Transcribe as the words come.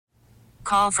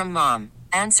call from mom.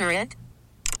 Answer it.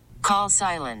 Call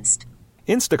silenced.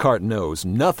 Instacart knows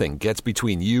nothing gets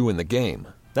between you and the game.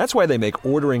 That's why they make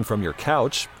ordering from your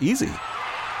couch easy.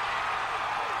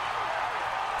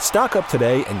 Stock up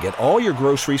today and get all your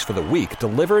groceries for the week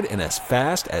delivered in as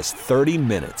fast as 30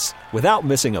 minutes without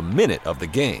missing a minute of the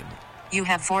game. You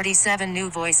have 47 new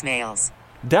voicemails.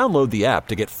 Download the app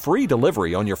to get free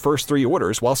delivery on your first 3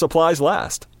 orders while supplies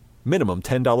last. Minimum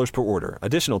 $10 per order.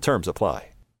 Additional terms apply.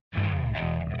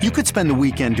 You could spend the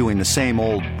weekend doing the same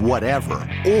old whatever,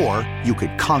 or you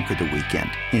could conquer the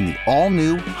weekend in the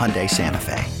all-new Hyundai Santa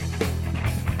Fe.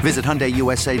 Visit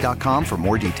HyundaiUSA.com for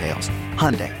more details.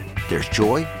 Hyundai, there's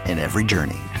joy in every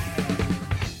journey.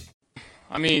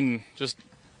 I mean, just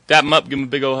dap him up, give him a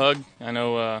big old hug. I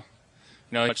know,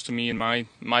 much to me in my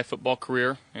football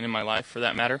career and in my life, for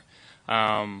that matter.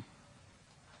 So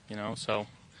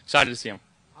excited to see him.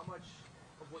 How much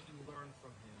of what you learned from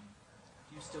him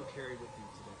do you still carry with you today?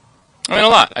 I mean, a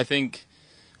lot. I think,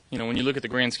 when you look at the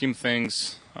grand scheme of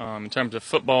things, in terms of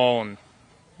football and,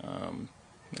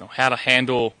 how to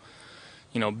handle,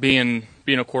 being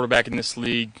a quarterback in this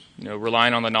league,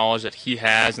 relying on the knowledge that he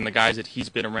has and the guys that he's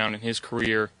been around in his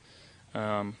career.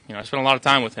 I spent a lot of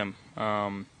time with him.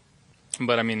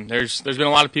 But I mean, there's been a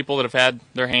lot of people that have had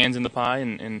their hands in the pie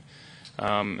and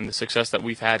the success that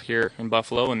we've had here in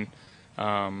Buffalo. And,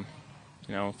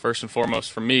 first and foremost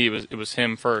for me, it was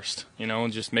him first,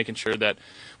 and just making sure that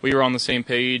we were on the same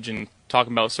page and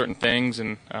talking about certain things.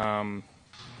 And, and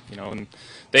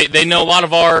they know a lot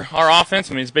of our offense.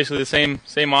 I mean, it's basically the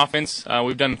same offense.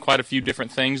 We've done quite a few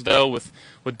different things, though, with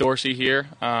Dorsey here.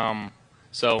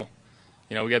 So,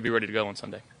 we got to be ready to go on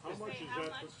Sunday. How much of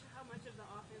the offense,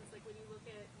 like when you look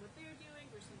at what they're doing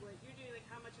versus what you're doing, like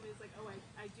how much of it is like, oh,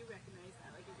 I do recognize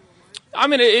that, like is it a little larger? I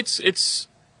mean, it's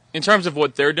in terms of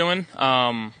what they're doing. There's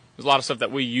a lot of stuff that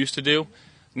we used to do.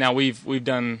 Now we've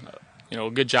done a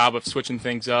good job of switching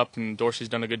things up, and Dorsey's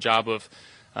done a good job of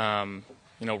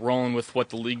rolling with what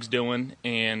the league's doing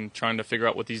and trying to figure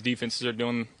out what these defenses are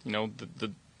doing.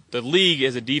 The league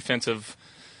as a defensive,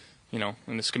 and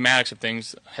the schematics of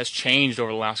things has changed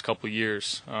over the last couple of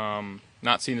years.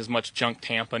 Not seeing as much junk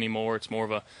Tampa anymore. It's more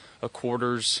of a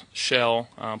quarters shell,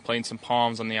 playing some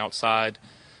palms on the outside.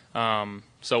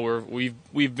 So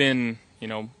we've been,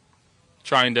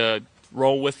 trying to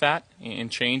roll with that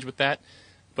and change with that.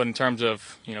 But in terms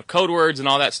of, code words and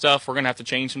all that stuff, we're going to have to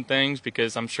change some things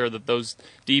because I'm sure that those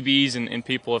DBs and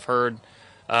people have heard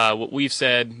what we've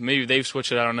said. Maybe they've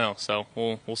switched it. I don't know. So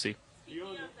we'll see. Speaking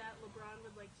of that, LeBron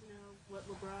would like to know what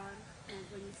LeBron,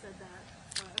 when you said that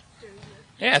during this.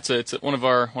 Yeah, it's one of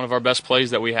our best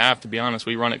plays that we have. To be honest,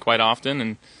 we run it quite often,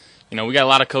 and we got a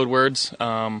lot of code words.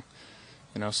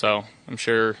 So I'm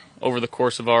sure over the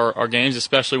course of our games,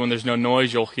 especially when there's no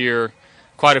noise, you'll hear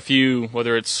quite a few,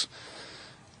 whether it's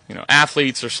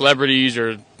athletes or celebrities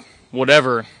or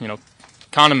whatever,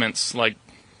 condiments. Like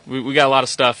we got a lot of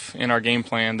stuff in our game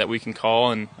plan that we can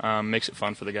call and makes it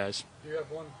fun for the guys. Do you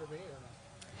have one for me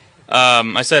or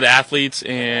not? I said athletes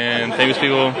and famous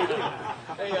people.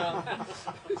 Hey,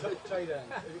 tight end.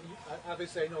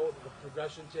 Obviously, I know the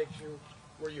progression takes you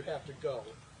where you have to go,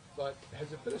 but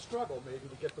has it been a struggle maybe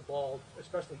to get the ball,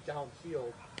 especially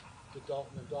downfield, to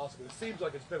Dalton and Dawson? It seems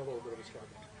like it's been a little bit of a struggle.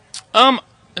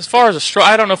 As far as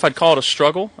I don't know if I'd call it a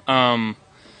struggle. I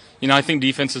think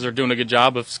defenses are doing a good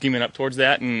job of scheming up towards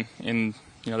that, and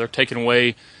they're taking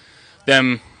away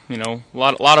them. A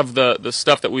lot of the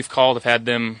stuff that we've called have had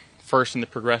them first in the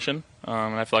progression,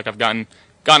 and I feel like I've gotten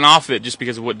off of it just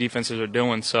because of what defenses are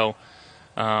doing. So,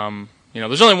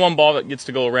 there's only one ball that gets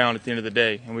to go around at the end of the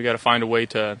day, and we got to find a way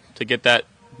to get that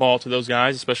ball to those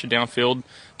guys, especially downfield.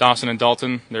 Dawson and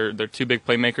Dalton, they're two big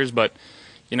playmakers, but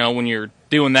when you're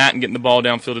doing that and getting the ball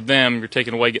downfield to them, you're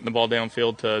taking away getting the ball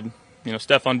downfield to,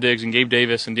 Stephon Diggs and Gabe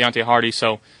Davis and Deontay Hardy.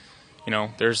 So,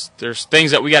 there's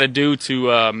things that we got to do to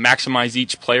maximize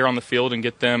each player on the field and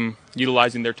get them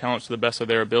utilizing their talents to the best of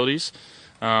their abilities,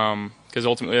 because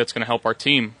ultimately that's going to help our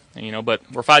team. But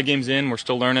we're 5 games in, we're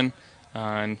still learning,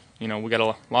 and we got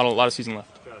a lot of season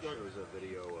left. Josh, there was a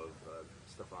video of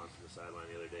Stephon from the sideline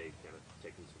the other day, kind of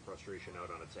taking some frustration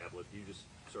out on a tablet. Do you just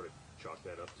sort of chalk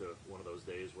that up to one of those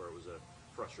days where it was a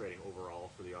frustrating overall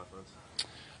for the offense?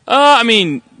 I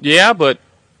mean, yeah, but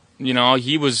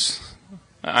he was.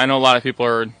 I know a lot of people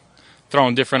are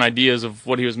throwing different ideas of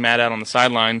what he was mad at on the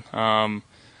sideline.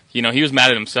 He was mad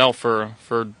at himself for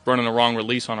running the wrong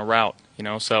release on a route.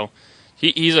 So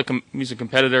he's a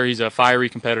competitor. He's a fiery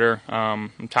competitor.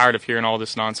 I'm tired of hearing all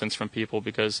this nonsense from people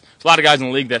because there's a lot of guys in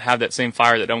the league that have that same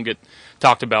fire that don't get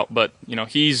talked about. But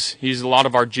he's a lot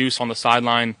of our juice on the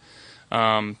sideline.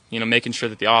 Making sure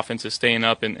that the offense is staying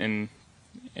up and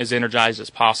as energized as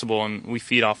possible, and we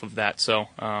feed off of that. So,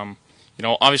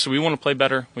 obviously we want to play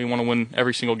better. We want to win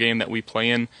every single game that we play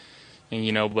in,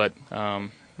 and, but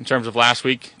in terms of last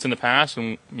week, it's in the past,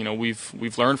 and,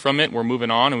 we've learned from it. We're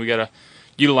moving on, and we got to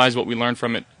utilize what we learned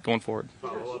from it going forward.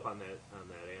 Follow up on that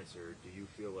answer. Do you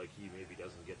feel like he maybe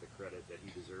doesn't get the credit that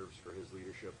he deserves for his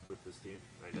leadership with this team?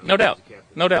 No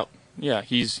doubt. Yeah,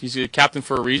 he's a captain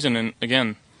for a reason, and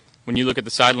again, when you look at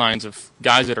the sidelines of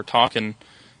guys that are talking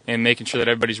and making sure that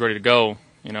everybody's ready to go,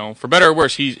 for better or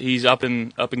worse, he's up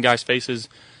in guys' faces,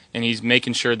 and he's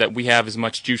making sure that we have as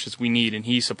much juice as we need, and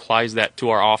he supplies that to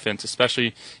our offense,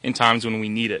 especially in times when we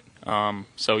need it.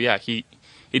 So yeah, he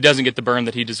doesn't get the burn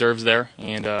that he deserves there,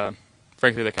 and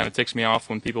frankly, that kind of ticks me off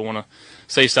when people want to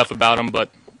say stuff about him. But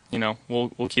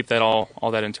we'll keep that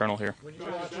all that internal here. When you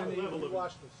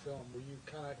watched the film, were you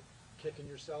kind of kicking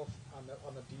yourself on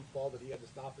the deep ball that he had to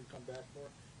stop and come back for?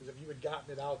 Because if you had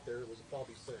gotten it out there, it was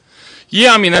probably 6.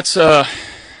 Yeah, I mean that's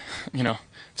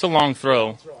it's a long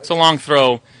throw. It's a long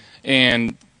throw,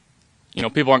 and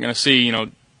people aren't going to see.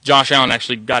 Josh Allen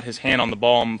actually got his hand on the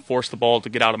ball and forced the ball to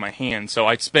get out of my hand. So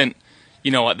I spent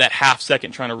that half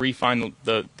second trying to refine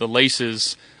the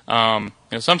laces.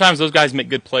 Sometimes those guys make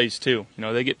good plays too.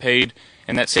 They get paid,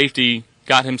 and that safety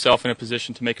got himself in a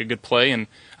position to make a good play. And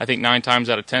I think 9 times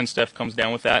out of 10, Steph comes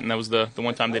down with that, and that was the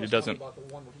one time that he doesn't. About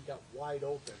the one where he got wide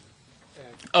open.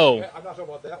 Oh, I'm not talking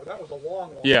about that. That was a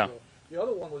long one. Yeah. The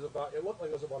other one was it looked like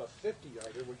it was about a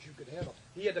 50-yarder, which you could handle.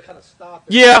 He had to kind of stop.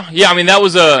 Yeah. I mean, that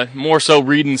was a more so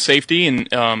reading safety,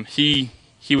 and he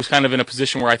was kind of in a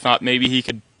position where I thought maybe he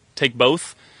could take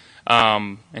both,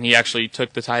 and he actually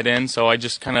took the tight end. So I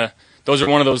just kind of, those are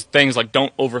one of those things like,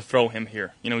 don't overthrow him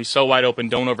here. He's so wide open,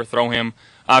 don't overthrow him.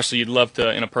 Obviously, you'd love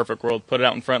to, in a perfect world, put it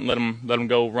out in front and let him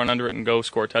go run under it and go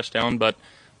score a touchdown, but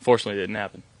fortunately it didn't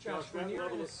happen. Josh, when you're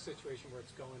in a situation where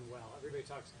it's going well, everybody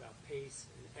talks about pace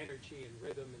and energy and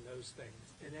rhythm and those things,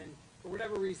 and then for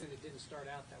whatever reason it didn't start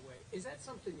out that way. Is that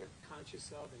something you're conscious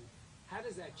of, and how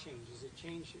does that change? Does it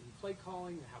change in play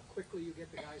calling, how quickly you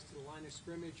get the guys to the line of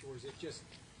scrimmage, or is it just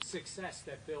success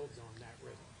that builds on that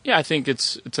rhythm? Yeah, I think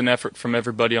it's an effort from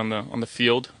everybody on the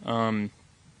field. We're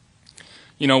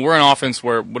an offense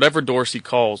where whatever Dorsey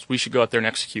calls, we should go out there and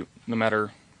execute, no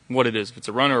matter what it is. If it's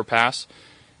a run or a pass,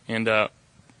 and it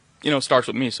starts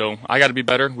with me. So I got to be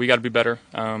better. We got to be better.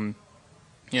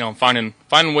 Finding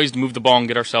ways to move the ball and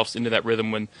get ourselves into that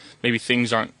rhythm when maybe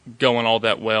things aren't going all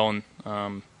that well.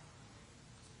 And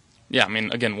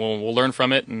again, we'll learn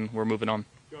from it, and we're moving on.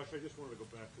 Josh, I just wanted to go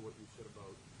back to what you said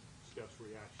about Steph's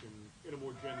reaction in a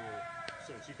more general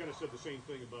sense. You kind of said the same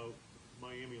thing about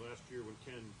Miami last year when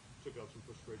Ken took out some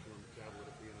frustration on the tablet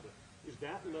at the end of it. Is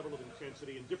that level of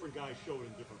intensity, and different guys show it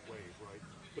in different ways, right?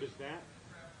 But is that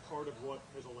part of what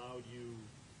has allowed you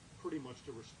pretty much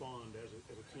to respond as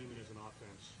a team and as an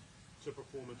offense to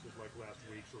performances like last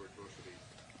week's or adversity?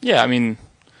 Yeah, I mean,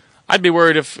 I'd be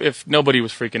worried if nobody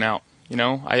was freaking out.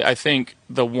 I think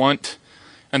the want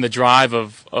and the drive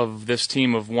of this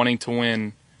team of wanting to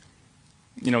win,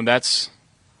 that's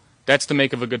the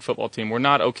make of a good football team. We're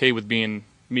not okay with being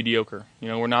mediocre.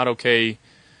 We're not okay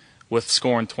with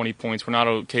scoring 20 points. We're not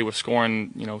okay with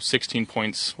scoring, 16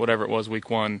 points, whatever it was week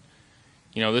 1.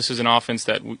 This is an offense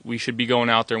that we should be going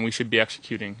out there and we should be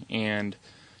executing. And,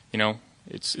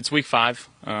 it's week 5.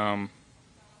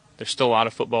 There's still a lot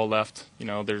of football left.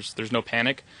 There's no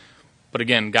panic. But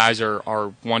again, guys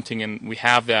are wanting, and we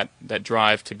have that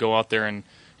drive to go out there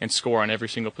and score on every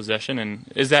single possession. And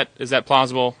is that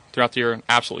plausible throughout the year?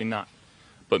 Absolutely not.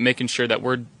 But making sure that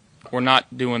we're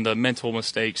not doing the mental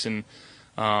mistakes. And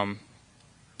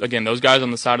again, those guys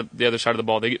on the other side of the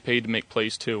ball, they get paid to make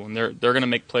plays too, and they're going to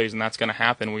make plays, and that's going to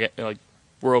happen.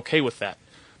 We're okay with that,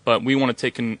 but we want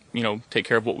to take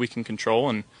care of what we can control,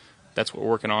 and that's what we're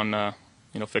working on,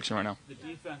 fixing right now. The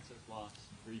defense has lost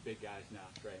 3 big guys now,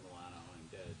 Trey Milano and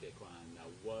Daquan. Now,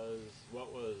 was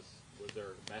there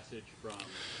a message from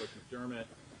Coach McDermott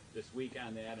this week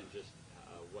on that, and just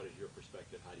what is your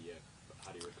perspective? How do you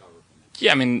recover from that?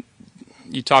 Yeah, I mean,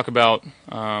 you talk about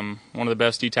one of the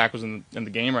best D tackles in the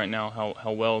game right now.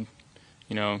 How well,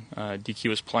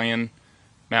 DQ is playing.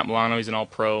 Matt Milano, he's an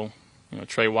All-Pro.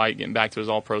 Trey White getting back to his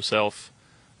All-Pro self.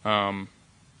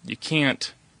 You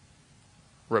can't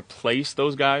replace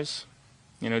those guys.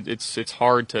 It's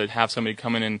hard to have somebody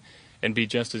come in and be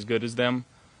just as good as them.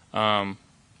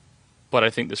 But I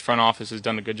think this front office has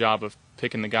done a good job of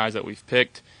picking the guys that we've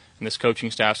picked, and this coaching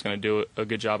staff's going to do a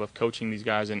good job of coaching these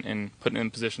guys and putting them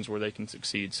in positions where they can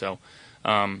succeed. So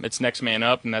it's next man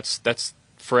up, and that's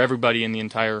for everybody in the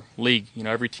entire league.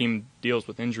 Every team deals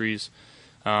with injuries,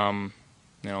 and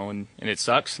it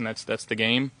sucks, and that's the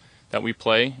game that we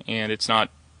play, and it's not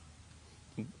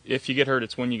if you get hurt,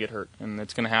 it's when you get hurt, and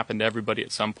it's going to happen to everybody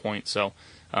at some point. So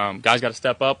guys got to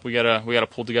step up. We got to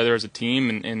pull together as a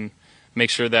team and make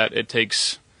sure that it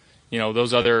takes,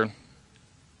 those other,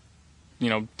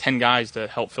 10 guys to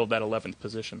help fill that 11th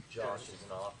position. Josh, as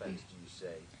an offense, do you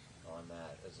say on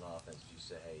that,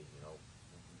 hey,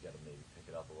 we got to maybe pick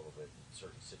it up a little bit in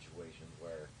certain situations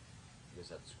where you guys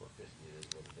have to score 50, it is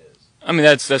what it is? I mean,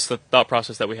 that's the thought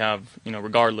process that we have,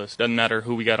 regardless. Doesn't matter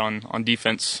who we got on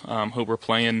defense, who we're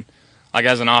playing. Like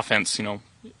as an offense,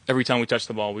 every time we touch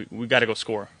the ball, we got to go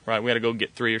score, right? We got to go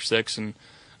get 3 or 6 and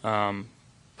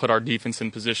put our defense in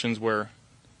positions where,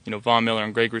 Von Miller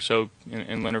and Greg Rousseau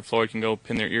and Leonard Floyd can go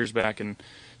pin their ears back and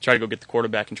try to go get the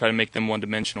quarterback and try to make them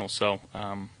one-dimensional. So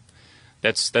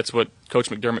that's what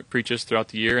Coach McDermott preaches throughout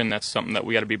the year, and that's something that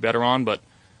we got to be better on. But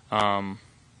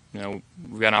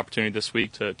we've got an opportunity this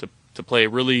week to play a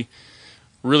really,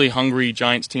 really hungry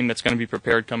Giants team that's going to be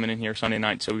prepared coming in here Sunday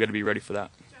night. So we got to be ready for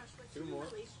that. Josh, what's your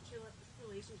relationship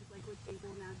like with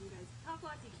Daboll now? Do you guys talk a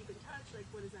lot? Do you keep in touch? Like,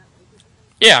 what is that like with him?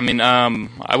 Yeah, I mean,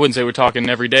 I wouldn't say we're talking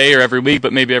every day or every week,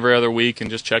 but maybe every other week and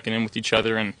just checking in with each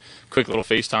other and quick little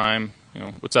FaceTime.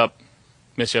 What's up?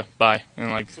 Miss you. Bye.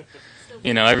 And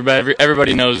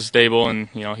everybody knows Daboll, and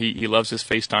he loves his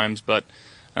FaceTimes. But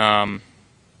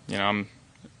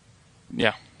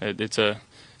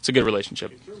it's a good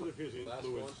relationship.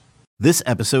 This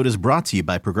episode is brought to you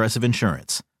by Progressive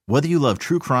Insurance. Whether you love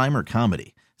true crime or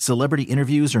comedy, celebrity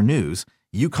interviews or news,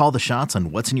 you call the shots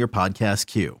on what's in your podcast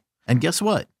queue. And guess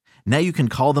what? Now you can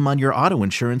call them on your auto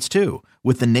insurance too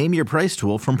with the Name Your Price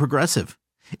tool from Progressive.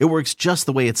 It works just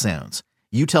the way it sounds.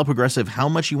 You tell Progressive how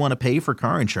much you want to pay for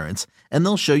car insurance, and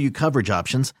they'll show you coverage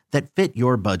options that fit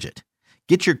your budget.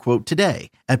 Get your quote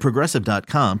today at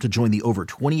Progressive.com to join the over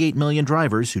 28 million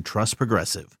drivers who trust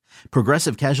Progressive.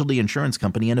 Progressive Casualty Insurance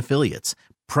Company and Affiliates.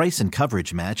 Price and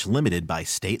coverage match limited by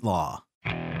state law.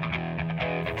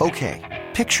 Okay,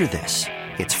 picture this.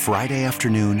 It's Friday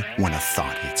afternoon when a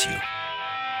thought hits you.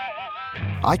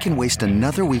 I can waste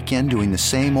another weekend doing the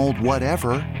same old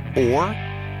whatever, or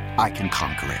I can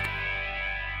conquer it.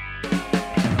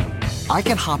 I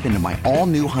can hop into my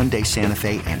all-new Hyundai Santa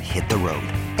Fe and hit the road.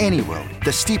 Any road.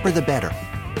 The steeper, the better.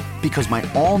 Because my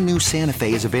all-new Santa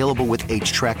Fe is available with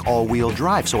H-Track all-wheel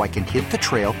drive, so I can hit the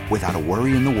trail without a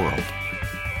worry in the world.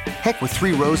 Heck, with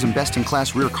 3 rows and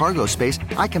best-in-class rear cargo space,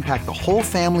 I can pack the whole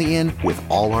family in with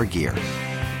all our gear.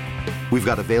 We've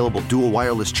got available dual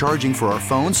wireless charging for our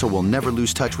phones, so we'll never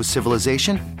lose touch with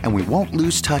civilization, and we won't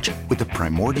lose touch with the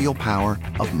primordial power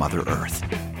of Mother Earth.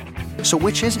 So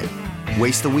which is it?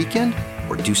 Waste the weekend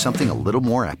or do something a little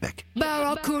more epic?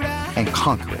 And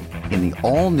conquer it in the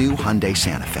all-new Hyundai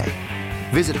Santa Fe.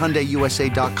 Visit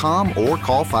HyundaiUSA.com or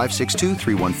call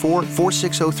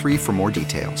 562-314-4603 for more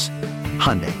details.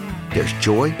 Hyundai, there's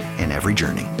joy in every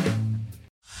journey.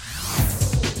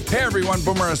 Hey everyone,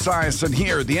 Boomer Esiason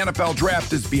here. The NFL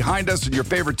Draft is behind us and your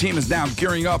favorite team is now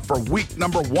gearing up for week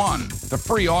number 1. The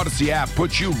free Odyssey app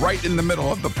puts you right in the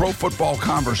middle of the pro football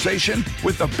conversation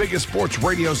with the biggest sports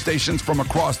radio stations from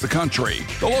across the country.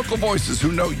 The local voices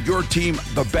who know your team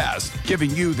the best,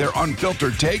 giving you their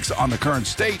unfiltered takes on the current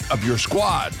state of your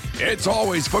squad. It's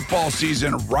always football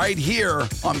season right here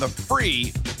on the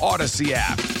free Odyssey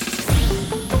app.